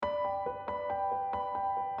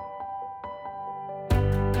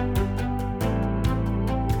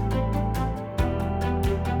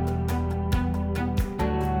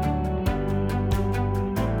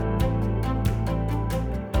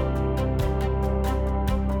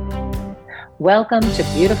Welcome to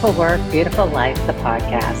Beautiful Work, Beautiful Life, the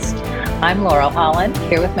podcast. I'm Laurel Holland,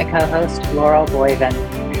 here with my co-host, Laurel Boyven.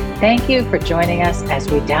 Thank you for joining us as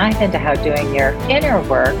we dive into how doing your inner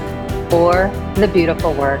work, or the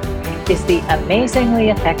beautiful work, is the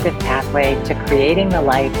amazingly effective pathway to creating the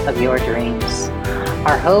life of your dreams.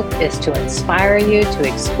 Our hope is to inspire you to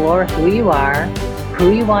explore who you are,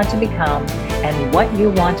 who you want to become, and what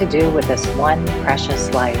you want to do with this one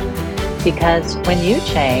precious life. Because when you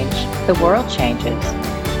change, the world changes.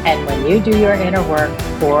 And when you do your inner work,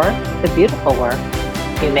 or the beautiful work,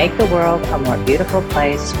 you make the world a more beautiful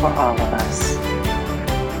place for all of us.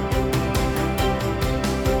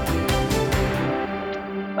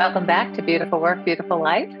 Welcome back to Beautiful Work, Beautiful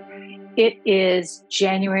Life. It is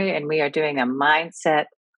January, and we are doing a Mindset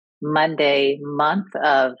Monday month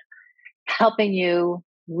of helping you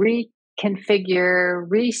reconfigure,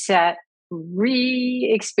 reset,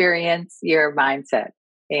 re-experience your mindset.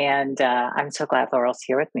 And I'm so glad Laurel's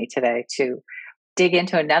here with me today to dig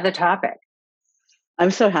into another topic.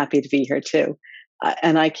 I'm so happy to be here too.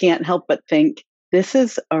 And I can't help but think this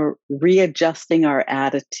is a readjusting our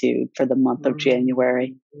attitude for the month of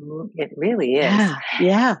January. It really is.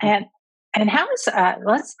 Yeah. And how is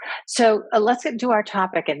let's get to our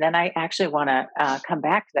topic, and then I actually want to come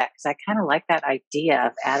back to that because I kind of like that idea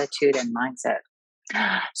of attitude and mindset.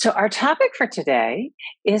 So our topic for today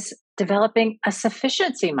is developing a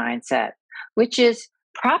sufficiency mindset, which is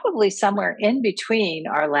probably somewhere in between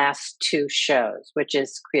our last two shows, which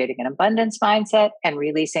is creating an abundance mindset and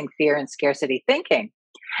releasing fear and scarcity thinking.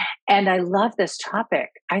 And I love this topic.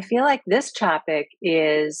 I feel like this topic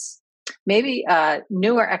is maybe a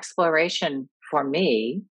newer exploration for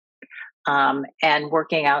me, and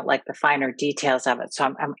working out like the finer details of it. So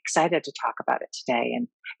I'm excited to talk about it today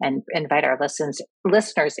and invite our listeners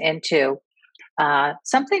into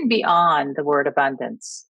something beyond the word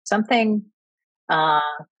abundance, something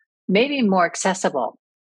maybe more accessible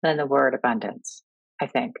than the word abundance, I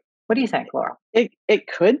think. What do you think, Laura? It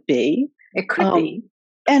could be. It could be.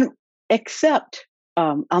 And except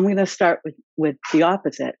I'm going to start with the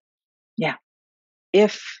opposite. Yeah.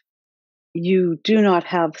 If you do not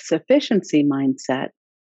have sufficiency mindset,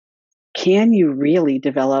 can you really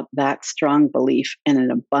develop that strong belief in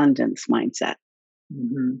an abundance mindset?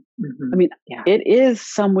 Mm-hmm. Mm-hmm. I mean, It is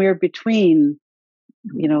somewhere between,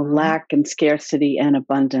 lack and scarcity and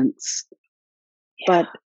abundance. Yeah. But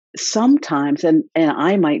sometimes, and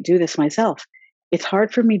I might do this myself, it's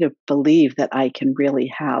hard for me to believe that I can really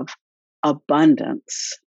have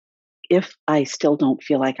abundance if I still don't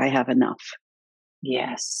feel like I have enough.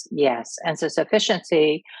 Yes. And so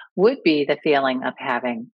sufficiency would be the feeling of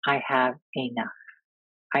having, I have enough.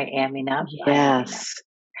 I am enough. I have enough.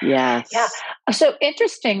 Yes. Yeah. So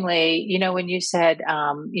interestingly, when you said,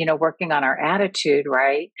 working on our attitude,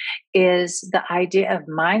 right, is the idea of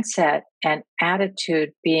mindset and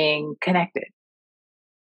attitude being connected,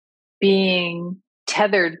 being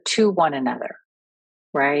tethered to one another,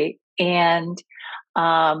 right? And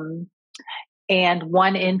one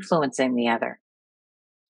influencing the other.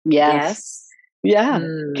 Yes. Yeah.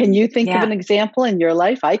 Can you think of an example in your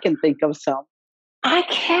life? I can think of some. I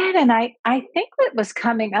can. And I think what was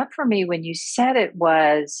coming up for me when you said it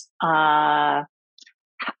was, I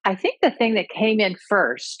think the thing that came in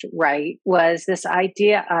first, right, was this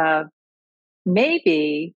idea of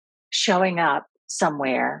maybe showing up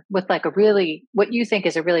somewhere with like a really, what you think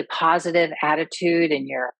is a really positive attitude, and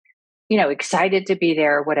you're, excited to be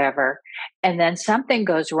there or whatever. And then something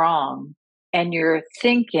goes wrong and your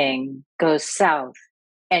thinking goes south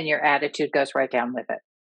and your attitude goes right down with it.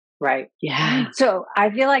 Right. Yeah. So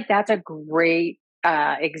I feel like that's a great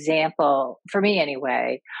example for me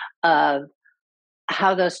anyway, of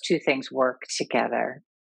how those two things work together,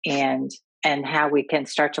 and how we can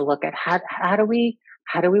start to look at how do we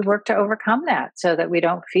work to overcome that so that we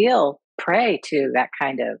don't feel prey to that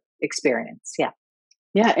kind of experience. Yeah.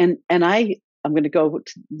 Yeah. And I'm going to go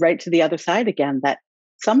right to the other side again, that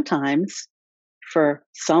sometimes for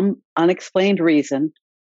some unexplained reason,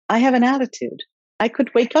 I have an attitude. I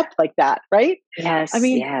could wake up like that, right? Yes.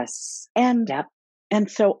 Yes. And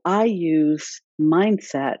so I use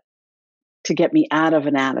mindset to get me out of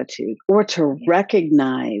an attitude, or to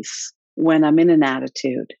recognize when I'm in an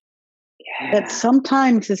attitude. Yeah. That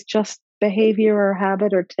sometimes is just behavior or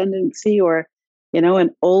habit or tendency, or, an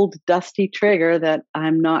old dusty trigger that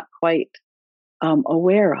I'm not quite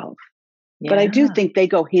aware of. Yeah. But I do think they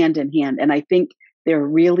go hand in hand. And I think they're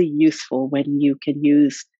really useful when you can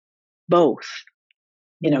use both,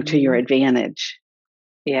 to your advantage.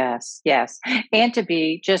 Yes. And to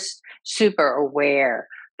be just super aware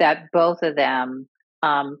that both of them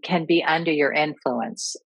can be under your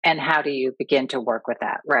influence And how do you begin to work with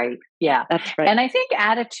that, right? Yeah. That's right. And I think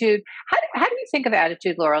attitude, how do you think of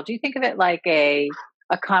attitude, Laurel? Do you think of it like a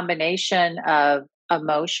combination of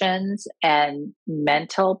emotions and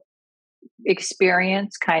mental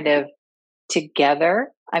experience kind of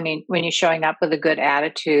together? I mean, when you're showing up with a good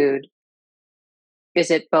attitude, is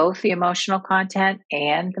it both the emotional content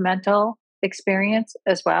and the mental experience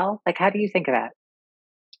as well? Like, how do you think of that?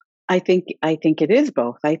 I think it is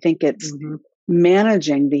both. I think it's Hmm.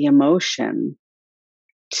 managing the emotion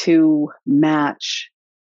to match,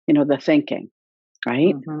 the thinking,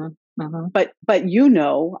 right? Hmm. Hmm. But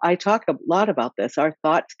I talk a lot about this. Our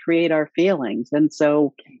thoughts create our feelings, and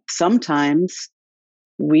so sometimes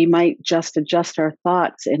we might just adjust our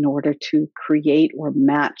thoughts in order to create or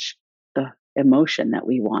match the emotion that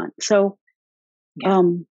we want. So, Yeah.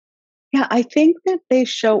 um, yeah, I think that they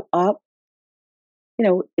show up,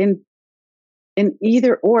 in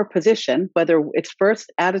either or position, whether it's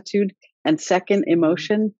first attitude and second Mhm.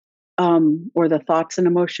 emotion, or the thoughts and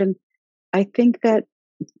emotion. I think that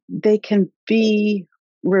they can be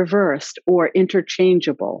reversed or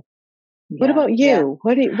interchangeable. What Yeah. about Yeah. you?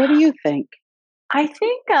 What do you think? I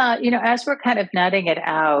think, as we're kind of nutting it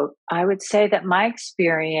out, I would say that my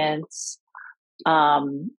experience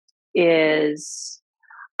um, is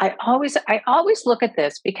I always look at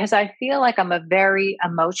this because I feel like I'm a very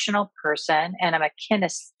emotional person and I'm a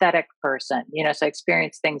kinesthetic person, so I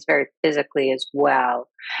experience things very physically as well.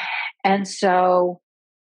 And so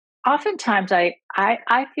oftentimes I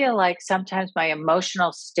feel like sometimes my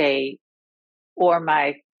emotional state or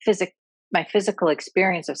my physical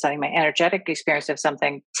experience of something, my energetic experience of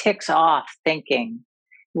something ticks off thinking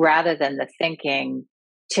rather than the thinking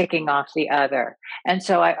ticking off the other. And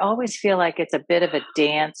so I always feel like it's a bit of a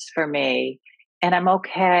dance for me, and I'm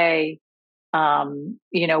okay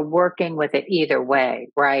working with it either way,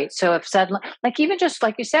 right? So if suddenly, like even just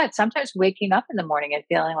like you said, sometimes waking up in the morning and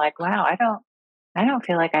feeling like, wow, I don't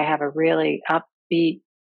feel like I have a really upbeat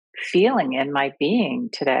feeling in my being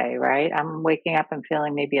today, right? I'm waking up and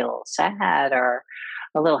feeling maybe a little sad or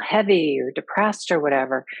a little heavy or depressed or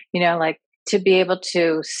whatever, like to be able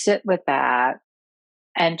to sit with that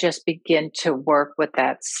and just begin to work with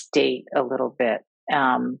that state a little bit.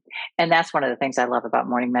 Um, and that's one of the things I love about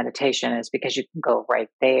morning meditation is because you can go right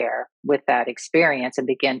there with that experience and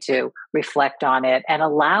begin to reflect on it and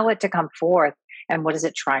allow it to come forth. And what is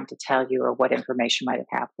it trying to tell you, or what information might it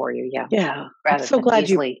have for you? Yeah, Yeah, I'm rather so than glad you.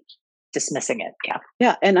 easily dismissing it. Yeah.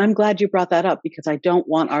 Yeah, and I'm glad you brought that up because I don't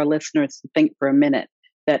want our listeners to think for a minute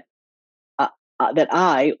that uh, that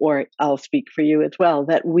I, or I'll speak for you as well,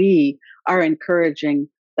 that we are encouraging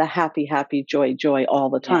the happy, happy, joy, joy all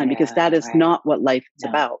the time, because Yeah. that is Right. not what life is No.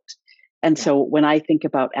 about. And Yeah. so when I think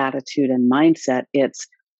about attitude and mindset, it's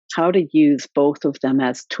how to use both of them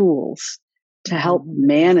as tools to help Mhm.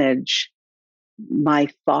 manage my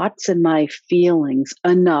thoughts and my feelings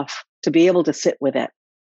enough to be able to sit with it,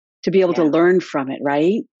 to be able to Yeah. learn from it,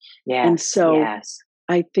 right? And Yes. so Yes.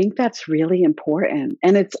 I think that's really important.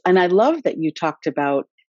 And I love that you talked about,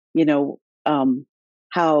 you know, um,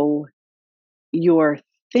 how your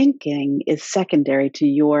thinking is secondary to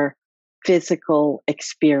your physical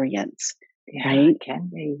experience, Yeah. right? It can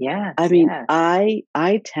be. I Yes. mean, Yes.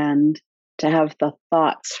 I tend to have the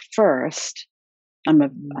thoughts first. I'm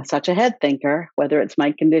Mhm. such a head thinker, whether it's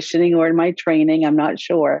my conditioning or my training, I'm not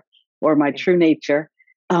sure, or my Yeah. true nature.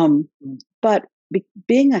 Um, Mm. but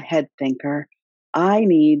being a head thinker, I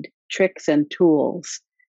need tricks and tools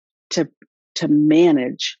to to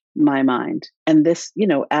manage my mind. And this,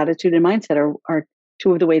 attitude and mindset are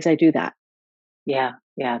two of the ways I do that. Yeah.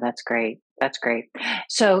 Yeah. That's great. That's great.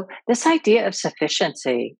 So this idea of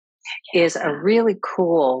sufficiency is a Yeah. really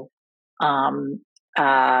cool um,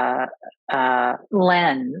 uh,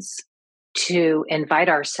 lens to invite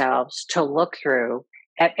ourselves to look through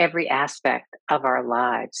at every aspect of our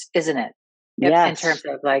lives, isn't it? In terms Yes.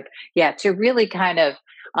 of like, yeah, to really kind of,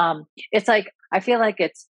 it's like I feel like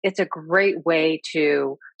it's a great way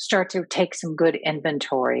to start to take some good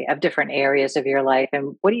inventory of different areas of your life.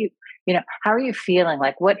 And what do how are you feeling?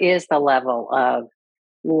 Like, what is the level of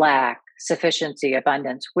lack, sufficiency,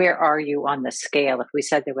 abundance? Where are you on the scale? If we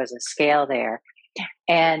said there was a scale there,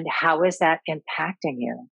 and how is that impacting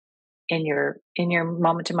you in your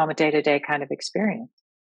moment to moment, day to day kind of experience?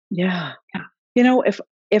 Yeah. Yeah.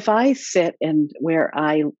 If I sit and where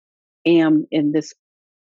I am in this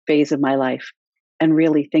phase of my life and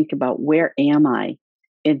really think about where am I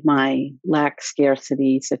in my lack,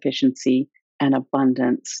 scarcity, sufficiency, and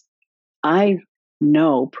abundance, I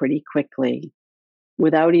know pretty quickly,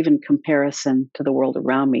 without even comparison to the world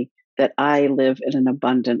around me, that I live in an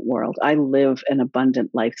abundant world. I live an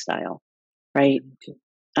abundant lifestyle, Yeah, right? me too.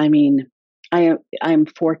 I mean, I'm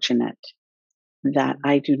fortunate that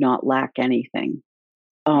I do not lack anything.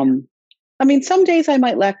 Um, I mean, some days I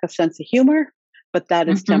might lack a sense of humor, but that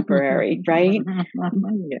is temporary, right? Yeah.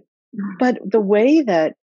 But the way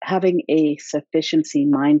that having a sufficiency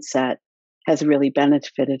mindset has really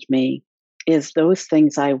benefited me is those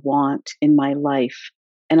things I want in my life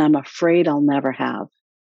and I'm afraid I'll never have,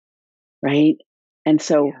 right? And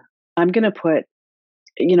so Yeah. I'm going to put,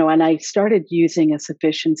 and I started using a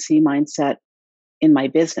sufficiency mindset in my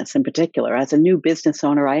business in particular. As a new business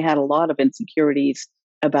owner, I had a lot of insecurities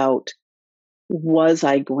about, was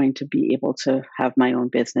I going to be able to have my own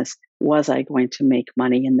business? Was I going to make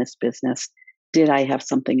money in this business? Did I have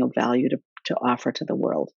something of value to offer to the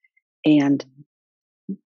world? And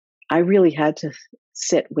I really had to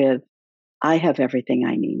sit with, I have everything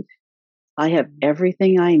I need. I have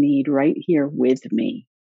everything I need right here with me.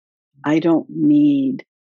 I don't need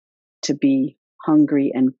to be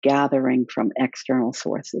hungry and gathering from external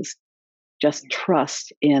sources. Just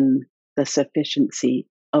trust in the sufficiency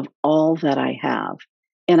of all that I have.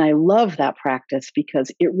 And I love that practice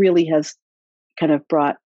because it really has kind of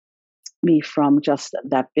brought me from just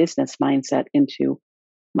that business mindset into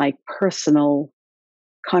my personal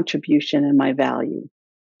contribution and my value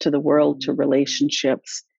to the world, to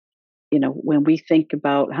relationships. When we think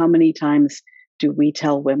about how many times do we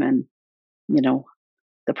tell women, you know,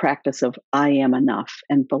 the practice of I am enough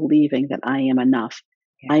and believing that I am enough.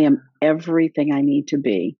 I Yeah. am everything I need to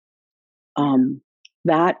be.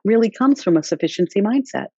 That really comes from a sufficiency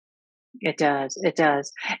mindset. It does. It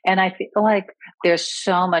does. And I feel like there's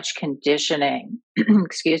so much conditioning,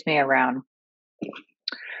 excuse me, around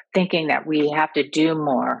thinking that we have to do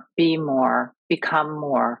more, be more, become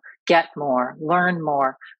more, get more, learn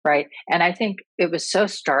more, right? And I think it was so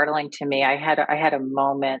startling to me. I had a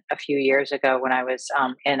moment a few years ago when I was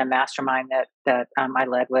in a mastermind that I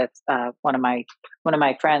led with one of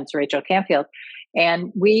my friends, Rachel Canfield,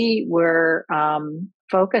 and we were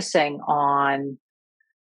focusing on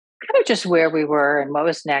kind of just where we were and what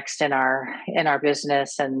was next in our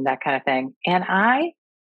business and that kind of thing. And I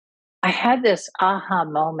had this aha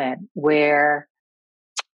moment where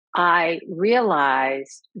I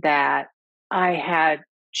realized that I had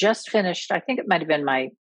just finished, I think it might have been my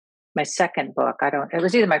second book. I don't It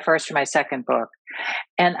was either my first or my second book.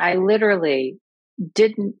 And I literally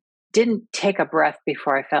didn't didn't take a breath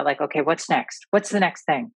before I felt like, okay, what's next? What's the next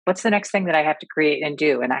thing? What's the next thing that I have to create and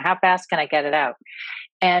do? And how fast can I get it out?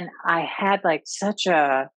 And I had like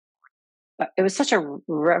it was such a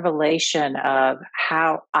revelation of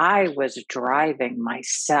how I was driving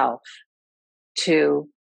myself to,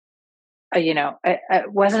 it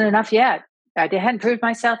wasn't enough yet. Hadn't proved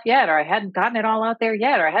myself yet, or I hadn't gotten it all out there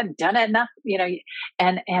yet, or I hadn't done it enough,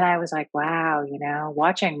 and I was like, wow,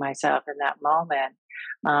 watching myself in that moment,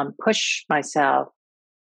 push myself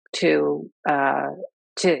to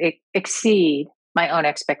exceed my own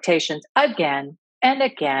expectations again and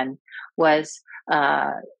again was,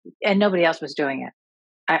 uh, and nobody else was doing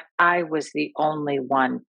it. I was the only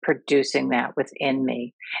one producing that within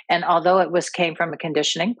me. And although it came from a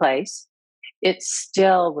conditioning place, it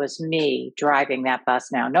still was me driving that bus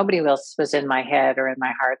now. Nobody else was in my head or in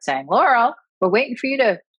my heart saying, Laurel, we're waiting for you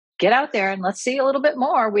to get out there and let's see a little bit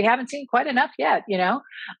more. We haven't seen quite enough yet. Yeah,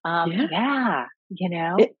 Yeah,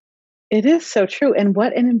 it, it is so true. And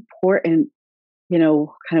what an important,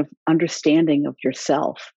 kind of understanding of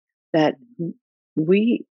yourself that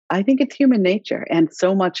I think it's human nature. And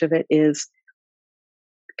so much of it is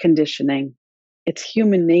conditioning. It's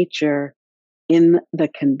human nature in the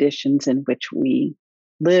conditions in which we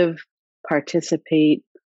live, participate,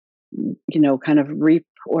 kind of reap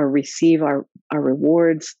or receive our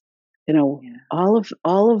rewards. yeah, All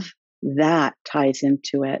of that ties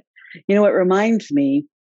into it. It reminds me,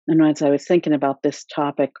 and as I was thinking about this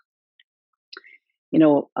topic, you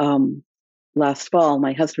know, um, last fall,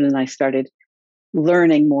 my husband and I started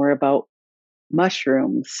learning more about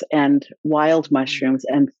mushrooms and wild mm, mushrooms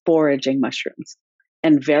and foraging mushrooms.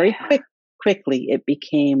 And very yeah, quickly, it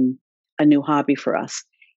became a new hobby for us.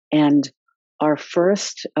 And our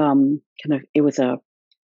first it was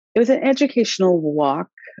an educational walk,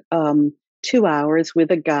 2 hours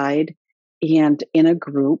with a guide and in a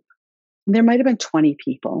group. There might have been 20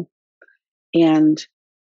 people. And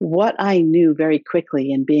what I knew very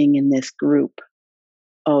quickly in being in this group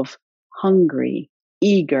of hungry,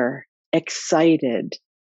 eager, excited,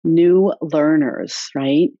 new learners,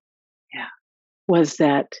 right? yeah, Was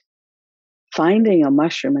that finding a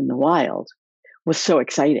mushroom in the wild was so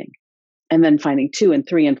exciting. And then finding two and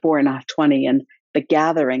three and four and a half 20 and the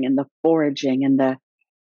gathering and the foraging and the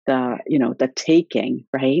taking,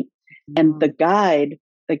 right? And the mm, guide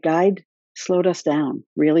the guide slowed us down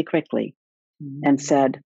really quickly and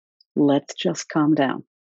said, let's just calm down.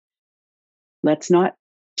 Let's not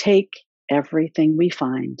take everything we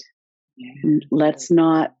find. Yeah. Let's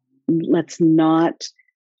not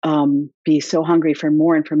be so hungry for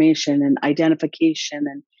more information and identification,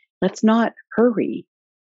 and let's not hurry.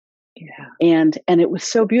 Yeah. And it was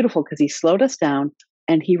so beautiful because he slowed us down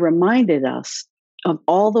and he reminded us of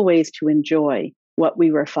all the ways to enjoy what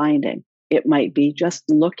we were finding. It might be just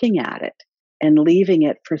looking at it and leaving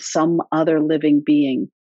it for some other living being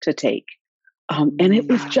to take. And it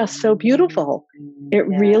was just so beautiful. It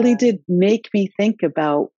really did make me think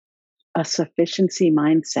about a sufficiency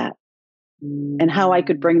mindset and how I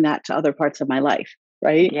could bring that to other parts of my life.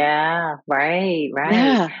 Right? Yeah, right, right.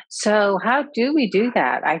 Yeah. So, how do we do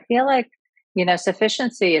that? I feel like,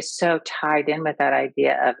 sufficiency is so tied in with that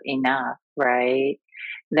idea of enough, right?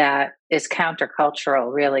 That is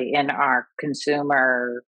countercultural, really, in our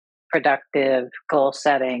consumer, productive, goal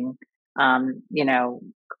setting, um, you know,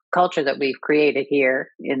 culture that we've created here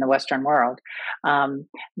in the Western world.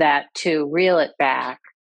 That to reel it back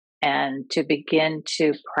and to begin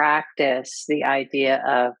to practice the idea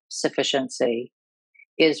of sufficiency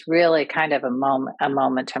is really kind of a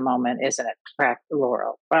moment to moment, isn't it?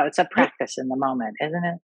 Laurel. Well, it's a I, practice in the moment, isn't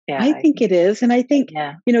it? Yeah, I think it is. And I think,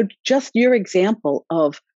 yeah. just your example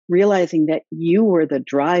of realizing that you were the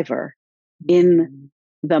driver in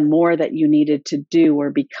Mhm. the more that you needed to do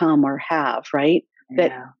or become or have, right?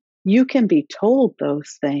 That Yeah. you can be told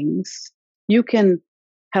those things. You can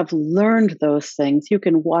have learned those things. You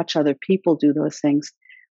can watch other people do those things.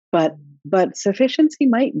 But sufficiency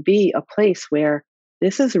might be a place where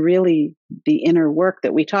this is really the inner work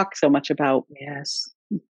that we talk so much about, Yes.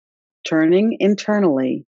 turning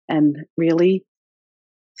internally and really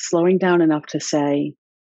slowing down enough to say,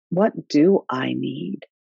 what do I need?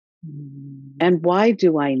 Mm. And why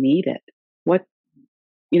do I need it? What,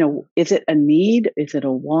 is it a need? Is it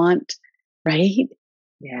a want? Right?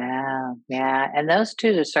 Yeah, yeah. And those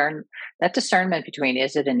two that discernment between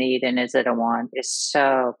is it a need and is it a want is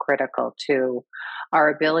so critical to our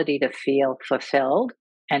ability to feel fulfilled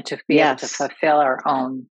and to be able to Yes. fulfill our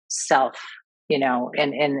own self,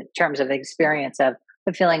 in terms of the experience of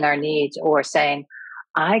fulfilling our needs or saying,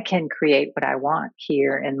 I can create what I want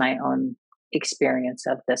here in my own experience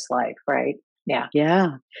of this life, right? Yeah.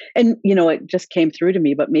 Yeah. And, it just came through to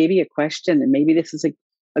me, but maybe a question, and maybe this is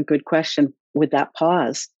a good question with that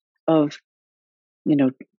pause of, you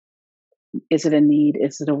know, is it a need?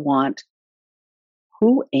 Is it a want?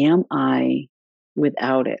 Who am I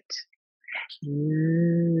without it?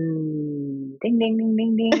 Ding, ding, ding,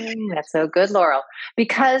 ding, ding. That's so good, Laurel.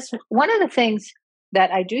 Because one of the things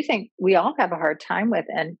that I do think we all have a hard time with,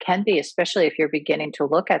 and can be, especially if you're beginning to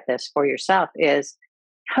look at this for yourself, is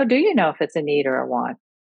how do you know if it's a need or a want?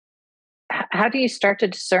 How do you start to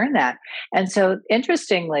discern that? And so,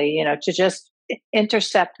 interestingly, to just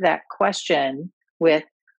intercept that question with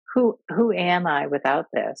who am I without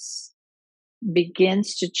this?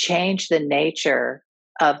 Begins to change the nature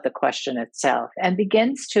of the question itself and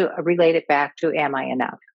begins to relate it back to am I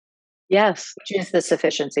enough, Yes. which is the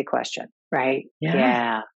sufficiency question, right? Yeah.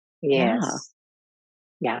 Yeah. Yeah. Yes.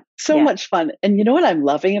 Yeah. So Yeah. much fun. And you know what I'm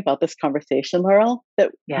loving about this conversation, Laurel?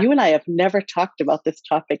 That Yeah. you and I have never talked about this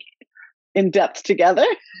topic in depth together.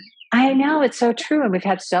 I know it's so true. And we've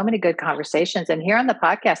had so many good conversations. And here on the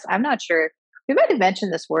podcast, I'm not sure we might have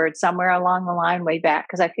mentioned this word somewhere along the line way back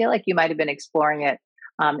because I feel like you might have been exploring it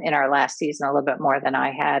in our last season a little bit more than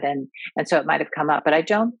I had, and so it might have come up. But I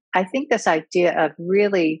don't. I think this idea of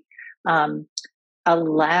really um,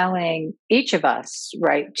 allowing each of us,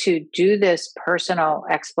 right, to do this personal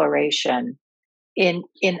exploration in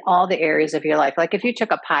all the areas of your life. Like if you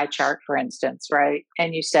took a pie chart, for instance, right,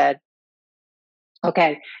 and you said,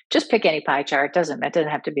 okay, just pick any pie chart. It doesn't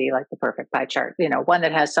have to be like the perfect pie chart. One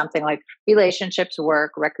that has something like relationships,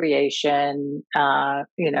 work, recreation. That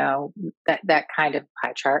kind of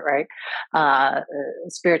pie chart, right?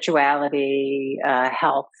 Spirituality,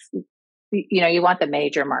 health. You want the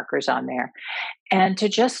major markers on there, and to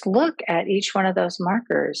just look at each one of those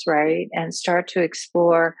markers, right, and start to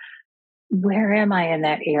explore where am I in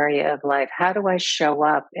that area of life? How do I show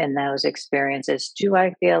up in those experiences? Do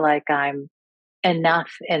I feel like I'm enough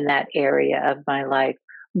in that area of my life?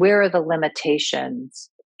 Where are the limitations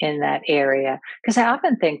in that area? Because I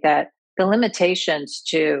often think that the limitations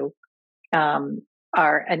too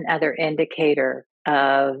are another indicator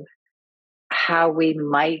of how we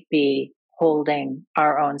might be holding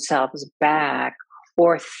our own selves back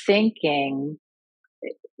or thinking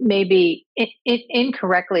maybe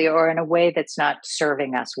incorrectly or in a way that's not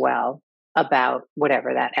serving us well about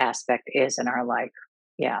whatever that aspect is in our life.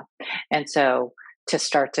 Yeah. And so to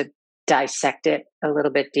start to dissect it a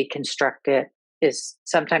little bit, deconstruct it is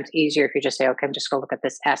sometimes easier if you just say, okay, I'm just going to look at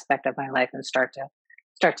this aspect of my life and start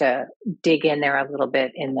to dig in there a little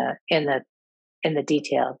bit in the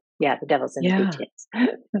detail. Yeah, the devil's in the Yeah. details.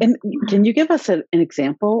 And can you give us an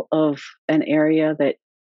example of an area that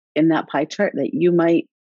in that pie chart that you might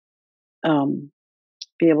um,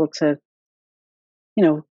 be able to, you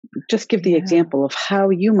know, just give the Yeah. example of how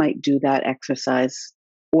you might do that exercise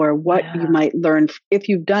or what you Yeah. might learn if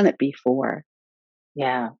you've done it before?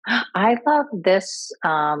 Yeah, I love this.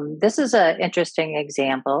 This is an interesting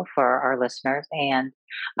example for our listeners, and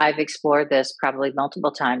I've explored this probably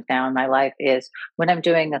multiple times now in my life. Is when I'm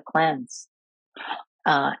doing a cleanse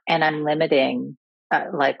and I'm limiting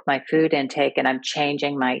like my food intake, and I'm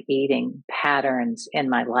changing my eating patterns in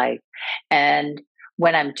my life. And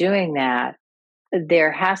when I'm doing that,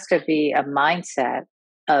 there has to be a mindset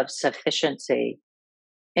of sufficiency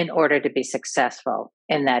in order to be successful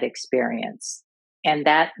in that experience. And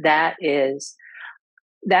that is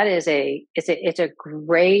a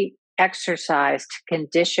great exercise to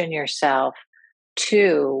condition yourself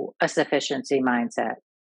to a sufficiency mindset,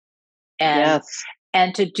 and Yes.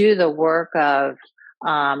 and to do the work of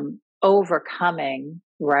overcoming,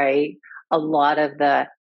 right, a lot of the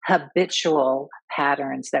habitual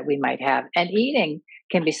patterns that we might have. And eating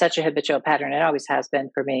can be such a habitual pattern. It always has been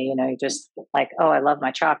for me. You just like, oh, I love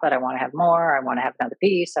my chocolate. I want to have more. I want to have another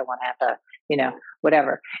piece. I want to have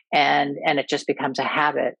whatever. And it just becomes a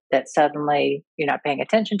habit that suddenly you're not paying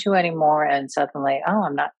attention to anymore. And suddenly, oh,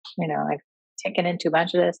 I'm not, I've taken in too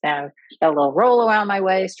much of this now. Got a little roll around my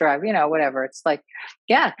waist, or whatever. It's like,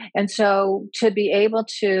 yeah. And so to be able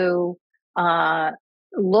to uh,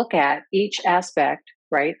 look at each aspect,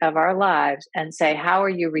 right, of our lives and say, how are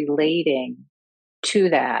you relating to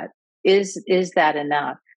that? Is that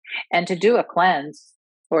enough? And to do a cleanse,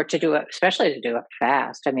 or especially to do a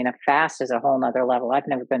fast. I mean, a fast is a whole nother level. I've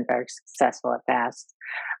never been very successful at fast.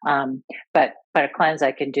 But a cleanse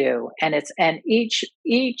I can do. And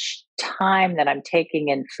each time that I'm taking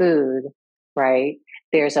in food, right,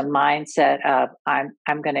 there's a mindset of I'm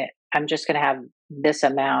just gonna have this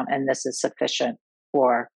amount, and this is sufficient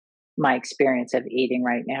for my experience of eating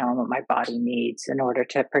right now and what my body needs in order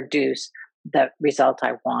to produce the result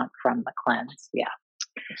I want from the cleanse. Yeah.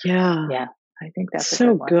 Yeah. Yeah. I think that's a good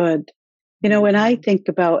So one. good. When I Mhm. think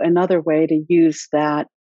about another way to use that,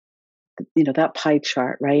 that pie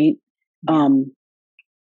chart, right? Yeah. Um,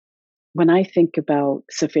 when I think about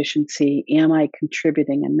sufficiency, am I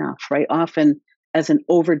contributing enough, right? Often as an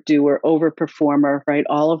overdoer, overperformer, right?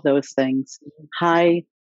 All of those things, high,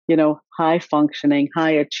 high functioning,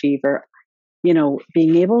 high achiever,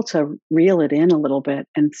 being able to reel it in a little bit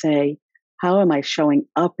and say, how am I showing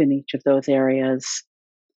up in each of those areas?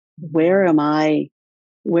 Where Mhm. am I,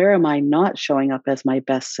 where am I not showing up as my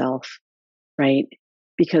best self, right?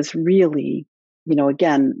 Because really,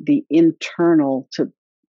 again, the internal to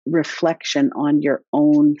reflection on your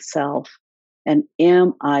own self. And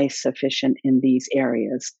am I sufficient in these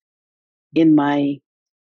areas? In my,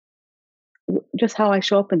 just how I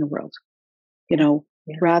show up in the world, you Yeah. know,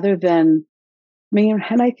 Yeah. rather than,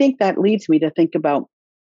 and I think that leads me to think about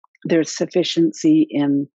there's sufficiency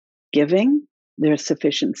in giving, there's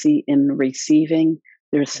sufficiency in receiving,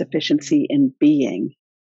 there's sufficiency Mhm. in being,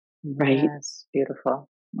 right? Yes. Beautiful.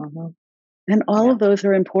 Mhm. And all Yeah. of those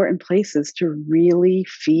are important places to really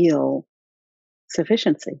feel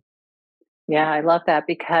sufficiency. Yeah, I love that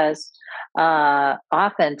because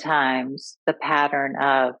oftentimes the pattern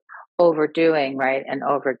of overdoing, right, and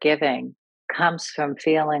overgiving comes from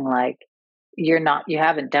feeling like you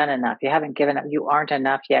haven't done enough, you haven't given up, you aren't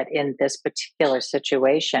enough yet in this particular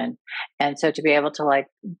situation. And so to be able to like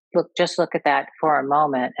look at that for a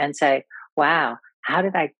moment and say, wow, how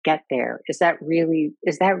did I get there? Is that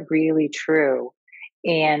really true?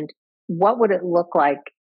 And what would it look like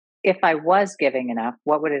if I was giving enough?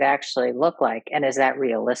 What would it actually look like? And is that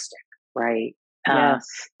realistic? Right. Uh,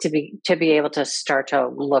 Yes. to be able to start to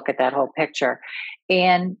look at that whole picture,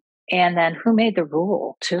 and and then who made the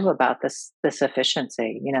rule too about the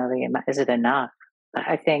sufficiency? Is it enough?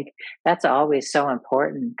 I think that's always so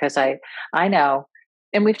important because I know,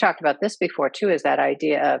 and we've talked about this before too. Is that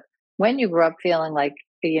idea of when you grow up feeling like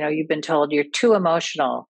you've been told you're too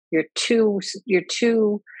emotional, you're too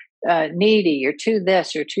needy, you're too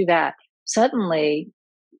this, you're too that. Suddenly,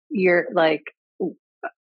 you're like,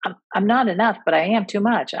 I'm not enough, but I am too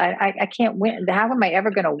much. I can't win. How am I ever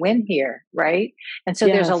going to win here, right? And so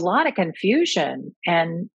there's a Yes. lot of confusion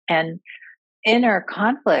and inner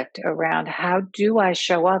conflict around how do I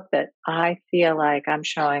show up that I feel like I'm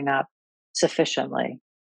showing up sufficiently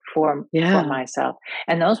for myself.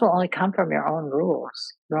 And those will only come from your own rule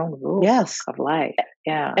book Yes. of life.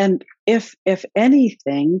 Yeah. And if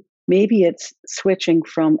anything, maybe it's switching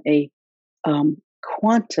from a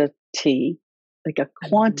quantity, like a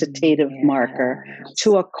quantitative marker,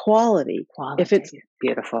 to a quality. If it's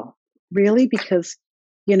beautiful. really, because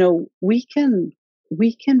we can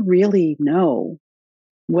really know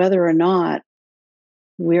whether or not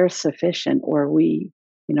we're sufficient, or we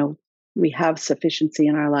have sufficiency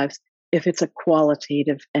in our lives, if it's a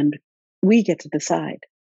qualitative, and we get to decide.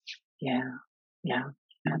 Yeah. Yeah,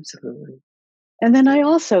 absolutely. And then I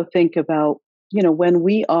also think about,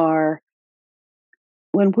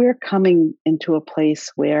 when we're coming into a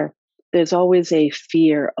place where there's always a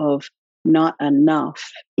fear of not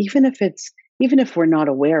enough, even if we're not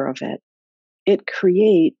aware of it, it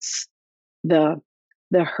creates the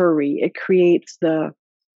hurry. It creates the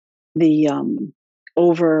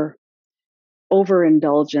over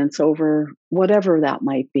overindulgence, over whatever that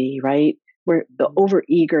might be, right? Where the over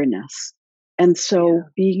eagerness. And so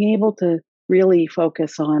being able to really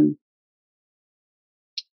focus on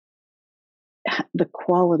the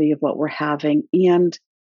quality of what we're having, and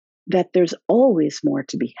that there's always more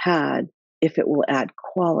to be had if it will add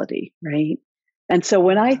quality, right? And so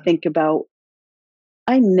when I think about,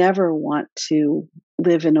 I never want to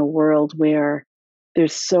live in a world where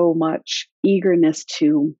there's so much eagerness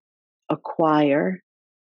to acquire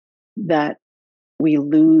that we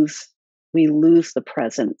lose the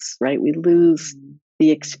presence, right? We lose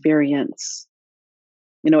the experience.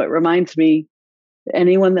 It reminds me,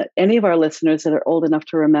 any of our listeners that are old enough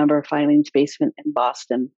to remember Filene's Basement in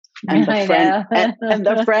Boston, and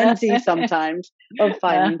the frenzy sometimes of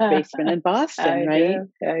Filene's Basement in Boston, right?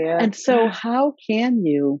 Yeah. And so how can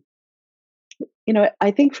you,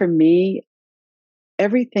 I think for me,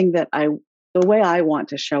 everything the way I want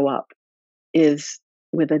to show up is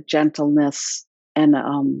with a gentleness and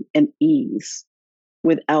an ease,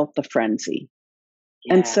 without the frenzy.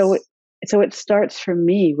 Yes. And so it starts for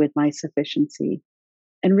me with my sufficiency,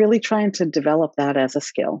 and really trying to develop that as a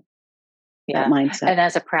skill, that mindset. And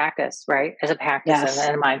as a practice, right? As a practice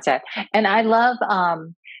and a mindset. And I love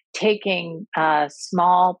taking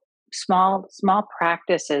small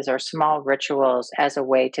practices or small rituals as a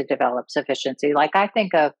way to develop sufficiency. Like I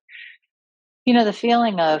think of, the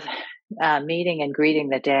feeling of meeting and greeting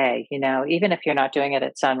the day, even if you're not doing it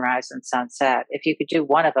at sunrise and sunset, if you could do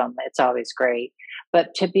one of them, it's always great.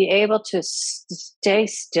 But to be able to stay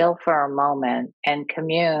still for a moment and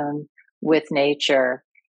commune with nature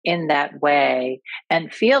in that way,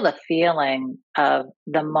 and feel the feeling of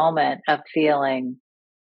the moment of feeling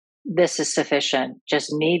this is sufficient,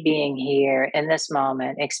 just me being here in this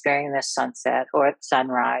moment, experiencing this sunset or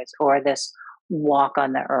sunrise or this walk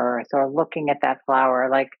on the earth or looking at that flower.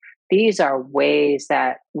 Like, these are ways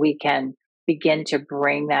that we can begin to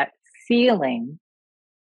bring that feeling.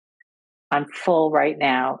 I'm full right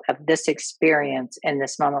now of this experience in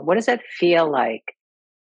this moment. What does it feel like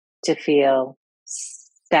to feel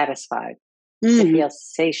satisfied, to feel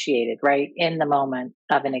satiated, right, in the moment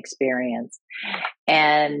of an experience,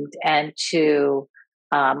 and to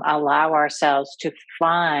allow ourselves to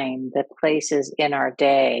find the places in our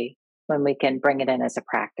day when we can bring it in as a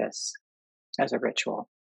practice, as a ritual.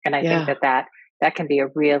 And I think that can be a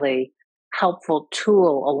really helpful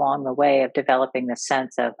tool along the way of developing the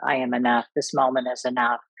sense of, I am enough, this moment is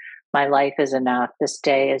enough, my life is enough, this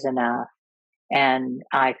day is enough. And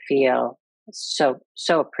I feel so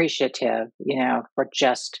appreciative, for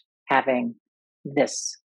just having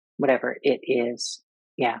this, whatever it is.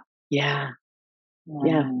 Yeah.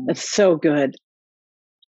 It's so good.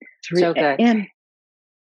 So good. And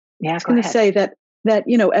I was going to say that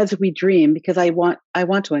as we dream, because I want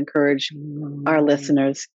to encourage our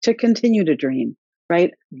listeners to continue to dream,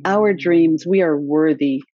 right? Our dreams, we are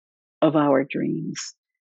worthy of our dreams.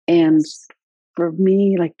 And for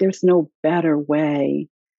me, like, there's no better way,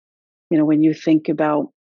 when you think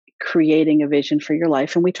about creating a vision for your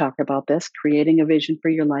life, and we talk about this, creating a vision for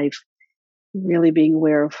your life, really being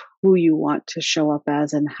aware of who you want to show up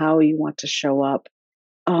as and how you want to show up.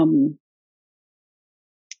 And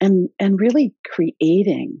really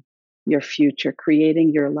creating your future,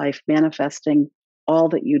 creating your life, manifesting all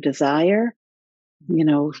that you desire.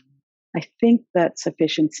 I think that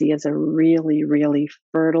sufficiency is a really, really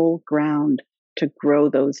fertile ground to grow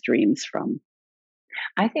those dreams from.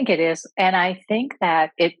 I think it is. And I think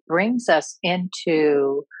that it brings us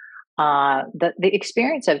into the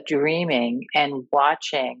experience of dreaming and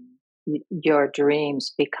watching your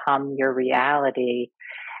dreams become your reality.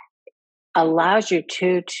 Allows you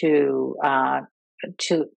to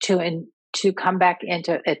to come back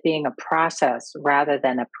into it being a process rather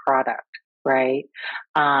than a product, right?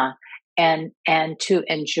 Uh, and to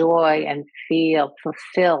enjoy and feel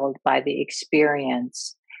fulfilled by the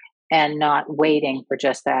experience and not waiting for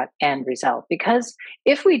just that end result. Because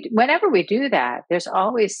whenever we do that, there's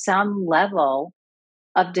always some level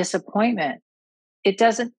of disappointment.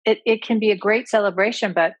 It can be a great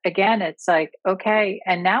celebration, but again, it's like, okay,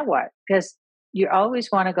 and now what? Because you always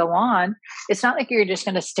want to go on. It's not like you're just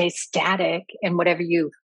going to stay static in whatever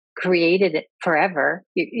you've created it forever.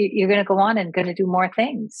 You're going to go on and going to do more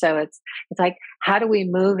things. So it's like, how do we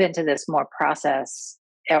move into this more process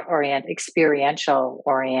experiential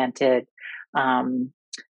oriented um,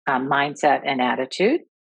 mindset and attitude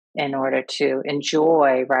in order to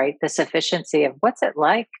enjoy, right, the sufficiency of what's it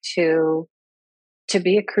like to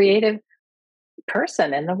be a creative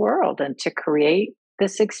person in the world and to create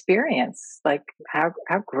this experience. Like, how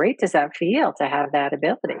great does that feel to have that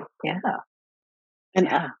ability? Yeah. And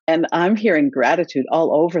Yeah. and I'm hearing gratitude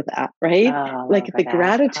all over that, right? All Like over the that.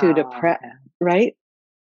 gratitude of Oh, yeah. right?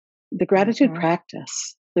 The gratitude Mhm.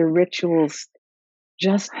 practice, the rituals,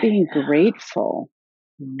 just I being know. grateful.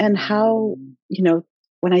 And how, Mm.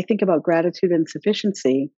 when I think about gratitude and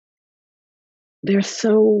sufficiency, they're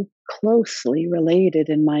so closely related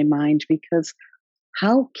in my mind because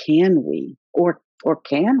how can we or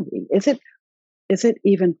can we? Is it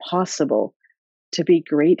even possible to be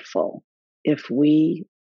grateful if we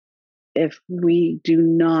do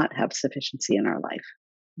not have sufficiency in our life?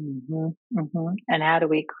 Mhm, mhm. And how do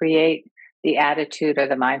we create the attitude or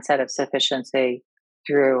the mindset of sufficiency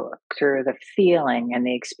through the feeling and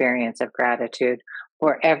the experience of gratitude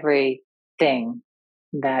for everything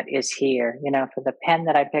that is here? For the pen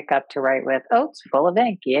that I pick up to write with, oh, it's full of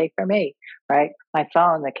ink, yay for me, right? My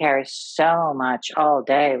phone that carries so much all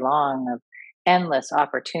day long of endless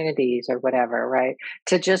opportunities or whatever, right?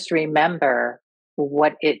 To just remember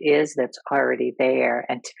what it is that's already there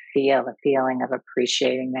and to feel the feeling of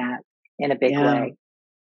appreciating that in a big Yeah. way.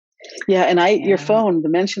 Yeah, and Yeah. the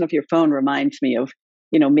mention of your phone reminds me of,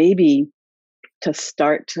 maybe to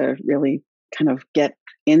start to really kind of get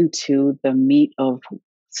into the meat of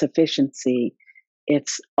sufficiency.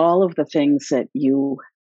 It's all of the things that you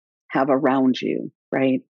have around you,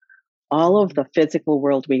 right? All of Mhm. the physical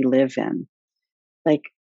world we live in. Like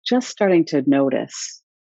just starting to notice,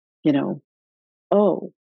 you know,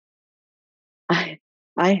 oh,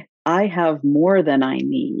 I I have more than I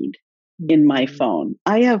need in my Mhm. phone.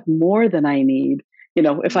 I have more than I need.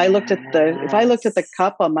 If I looked at the Yes.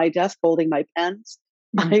 cup on my desk holding my pens,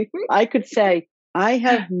 Mhm. I could say I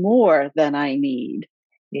have more than I need,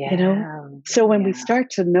 you know? Yeah. So when we Yeah. start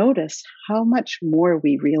to notice how much more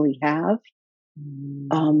we really have,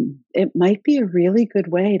 Mm. it might be a really good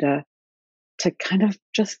way to kind of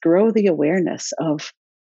just grow the awareness of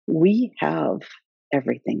we have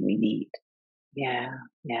everything we need. Yeah.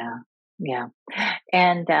 Yeah. Yeah.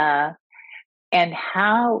 And and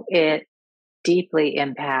how it deeply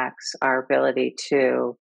impacts our ability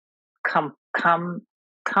to come come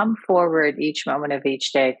come forward each moment of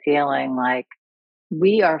each day feeling like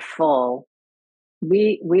we are full,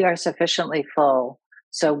 we are sufficiently full,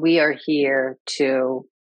 so we are here to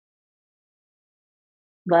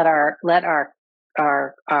let our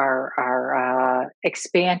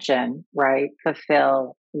expansion, right,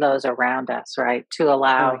 fulfill those around us, right, to Oh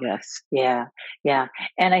allow. yes. Yeah. Yeah.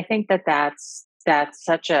 And I think that's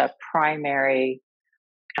such a primary,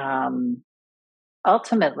 um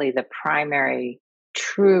ultimately the primary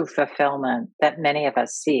true fulfillment that many of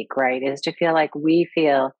us seek, right? Is to feel like we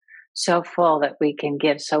feel so full that we can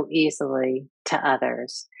give so easily to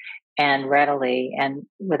others and readily and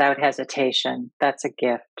without hesitation. That's a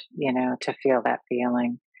gift, to feel that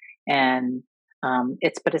feeling. And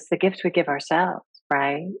but it's the gift we give ourselves,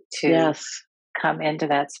 right? To Yes. come into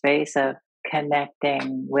that space of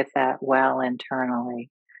connecting with that well internally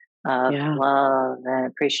of Yeah. love and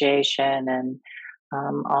appreciation and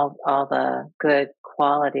all the good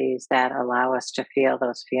qualities that allow us to feel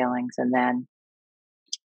those feelings and then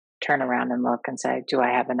turn around and look and say, do I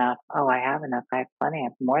have enough? Oh, I have enough. I have plenty. I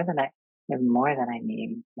have more than I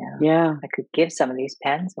need. Yeah. Yeah. I could give some of these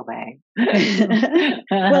pens away.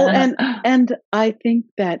 Well, and I think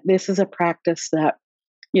that this is a practice that,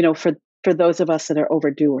 for those of us that are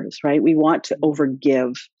overdoers, right? We want to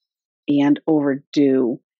overgive and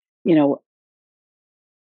overdo. You know,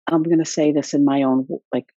 I'm going to say this in my own,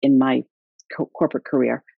 like in my corporate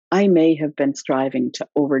career. I may have been striving to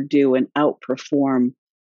overdo and outperform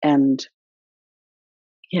and,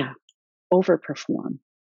 yeah, overperform.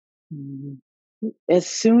 Mhm. As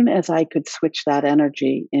soon as I could switch that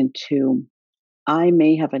energy into, I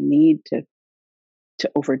may have a need to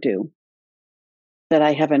overdo. that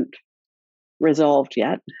I haven't resolved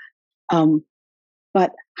yet.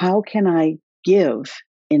 But how can I give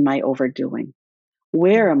in my overdoing?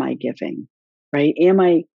 Where am I giving? Right? Am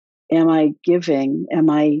I giving? Am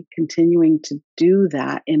I continuing to do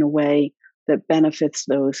that in a way that benefits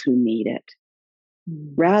those who need it?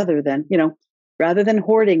 Rather than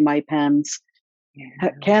hoarding my pens,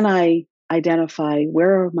 can I identify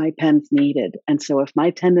where are my pens needed? And so if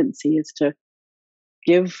my tendency is to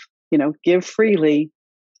give freely,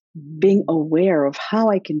 being aware of how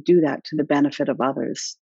I can do that to the benefit of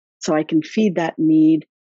others, so I can feed that need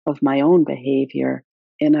of my own behavior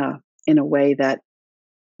in a way that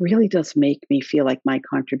really does make me feel like my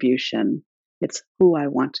contribution, it's who I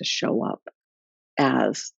want to show up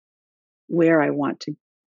as, where I want to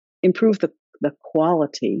improve the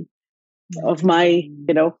quality of my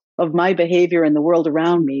behavior in the world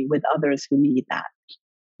around me with others who need that.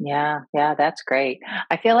 Yeah, that's great.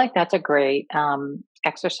 I feel like that's a great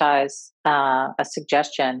exercise, a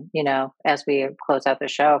suggestion, as we close out the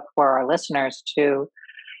show for our listeners to,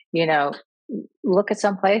 look at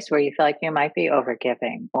some place where you feel like you might be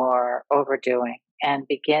overgiving or overdoing, and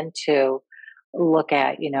begin to look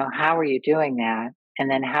at, how are you doing that? And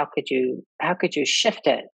then how could you shift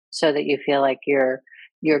it so that you feel like your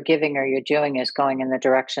giving or your doing is going in the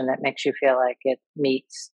direction that makes you feel like it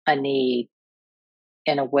meets a need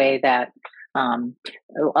in a way that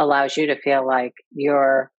allows you to feel like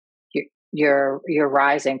you're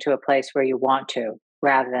rising to a place where you want to,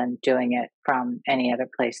 rather than doing it from any other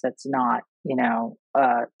place that's not,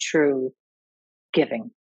 true giving.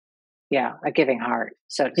 Yeah, a giving heart,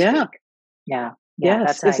 so to speak. Yeah.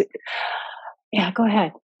 Yes. That's right. Yeah, go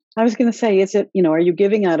ahead. I was going to say, is it, are you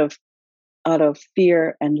giving out of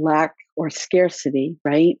fear and lack or scarcity,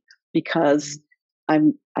 right? Because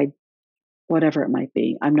whatever it might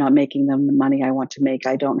be, I'm not making them the money I want to make.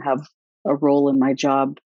 I don't have a role in my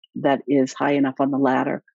job that is high enough on the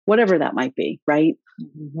ladder, whatever that might be, right?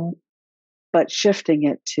 Mm-hmm. But shifting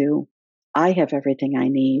it to, I have everything I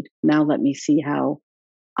need. Now let me see how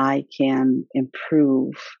I can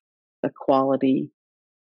improve the quality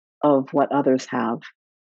of what others have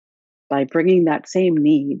by bringing that same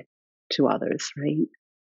need to others, right?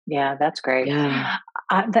 Yeah, that's great. Yeah.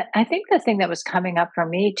 I think the thing that was coming up for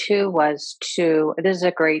me too was this is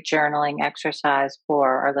a great journaling exercise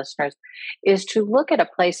for our listeners, is to look at a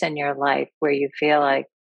place in your life where you feel like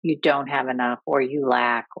you don't have enough, or you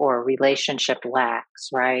lack, or a relationship lacks,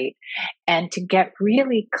 right? And to get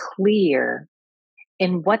really clear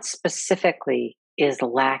in what specifically is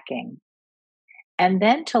lacking. And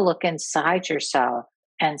then to look inside yourself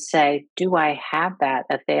and say, do I have that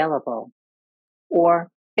available? Or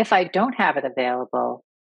if I don't have it available,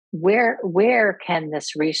 where can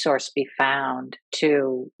this resource be found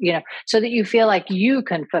to, so that you feel like you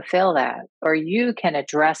can fulfill that, or you can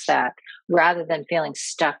address that, rather than feeling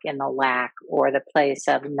stuck in the lack or the place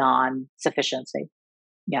of non-sufficiency.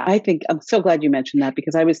 Yeah. I think I'm so glad you mentioned that,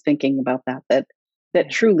 because I was thinking about that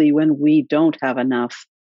truly, when we don't have enough,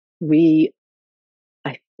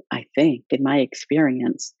 I think in my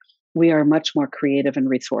experience, we are much more creative and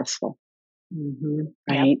resourceful. Mm-hmm.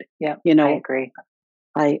 Right? Yeah. I agree.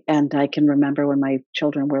 I can remember when my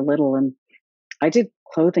children were little, and I did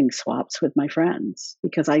clothing swaps with my friends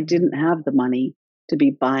because I didn't have the money to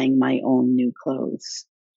be buying my own new clothes.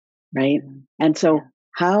 Right. And so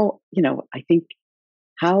I think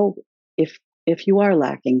if you are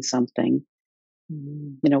lacking something,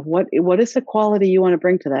 what is the quality you want to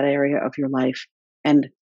bring to that area of your life, and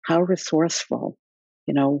how resourceful,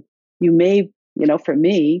 you may, for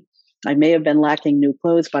me, I may have been lacking new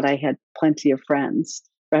clothes, but I had plenty of friends,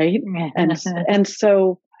 right? And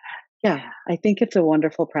so, yeah, I think it's a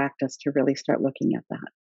wonderful practice to really start looking at that.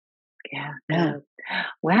 Yeah.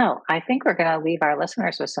 Well, I think we're going to leave our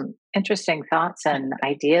listeners with some interesting thoughts and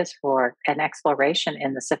ideas for an exploration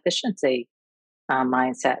in the sufficiency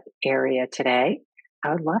mindset area today.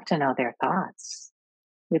 I would love to know their thoughts.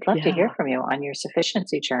 We'd love to hear from you on your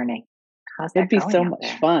sufficiency journey. How's that It'd be going so out much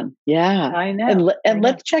there? fun. Yeah. I know. And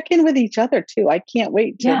let's check in with each other too. I can't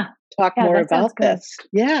wait to talk more about this.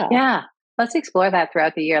 Yeah. Yeah. Let's explore that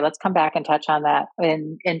throughout the year. Let's come back and touch on that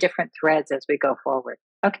in different threads as we go forward.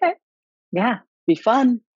 Okay. Yeah. Be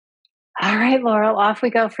fun. All right, Laurel, off we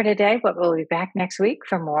go for today, but we'll be back next week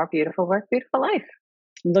for more Beautiful Work, Beautiful Life.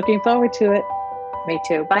 Looking forward to it. Me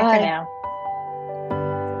too. Bye for now.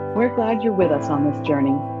 We're glad you're with us on this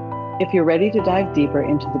journey. If you're ready to dive deeper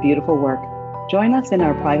into the beautiful work, join us in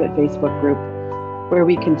our private Facebook group, where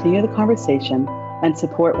we continue the conversation and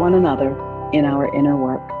support one another in our inner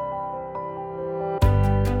work.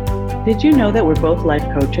 Did you know that we're both life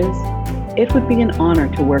coaches? It would be an honor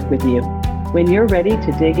to work with you. When you're ready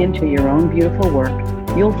to dig into your own beautiful work,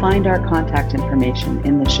 you'll find our contact information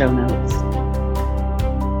in the show notes.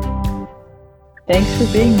 Thanks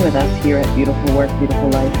for being with us here at Beautiful Work, Beautiful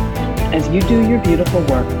Life. As you do your beautiful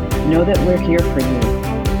work, know that we're here for you.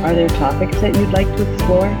 Are there topics that you'd like to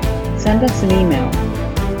explore? Send us an email.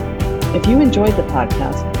 If you enjoyed the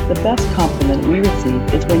podcast, the best compliment we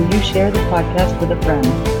receive is when you share the podcast with a friend.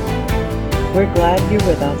 We're glad you're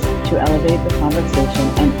with us to elevate the conversation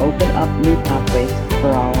and open up new pathways for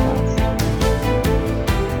all of us.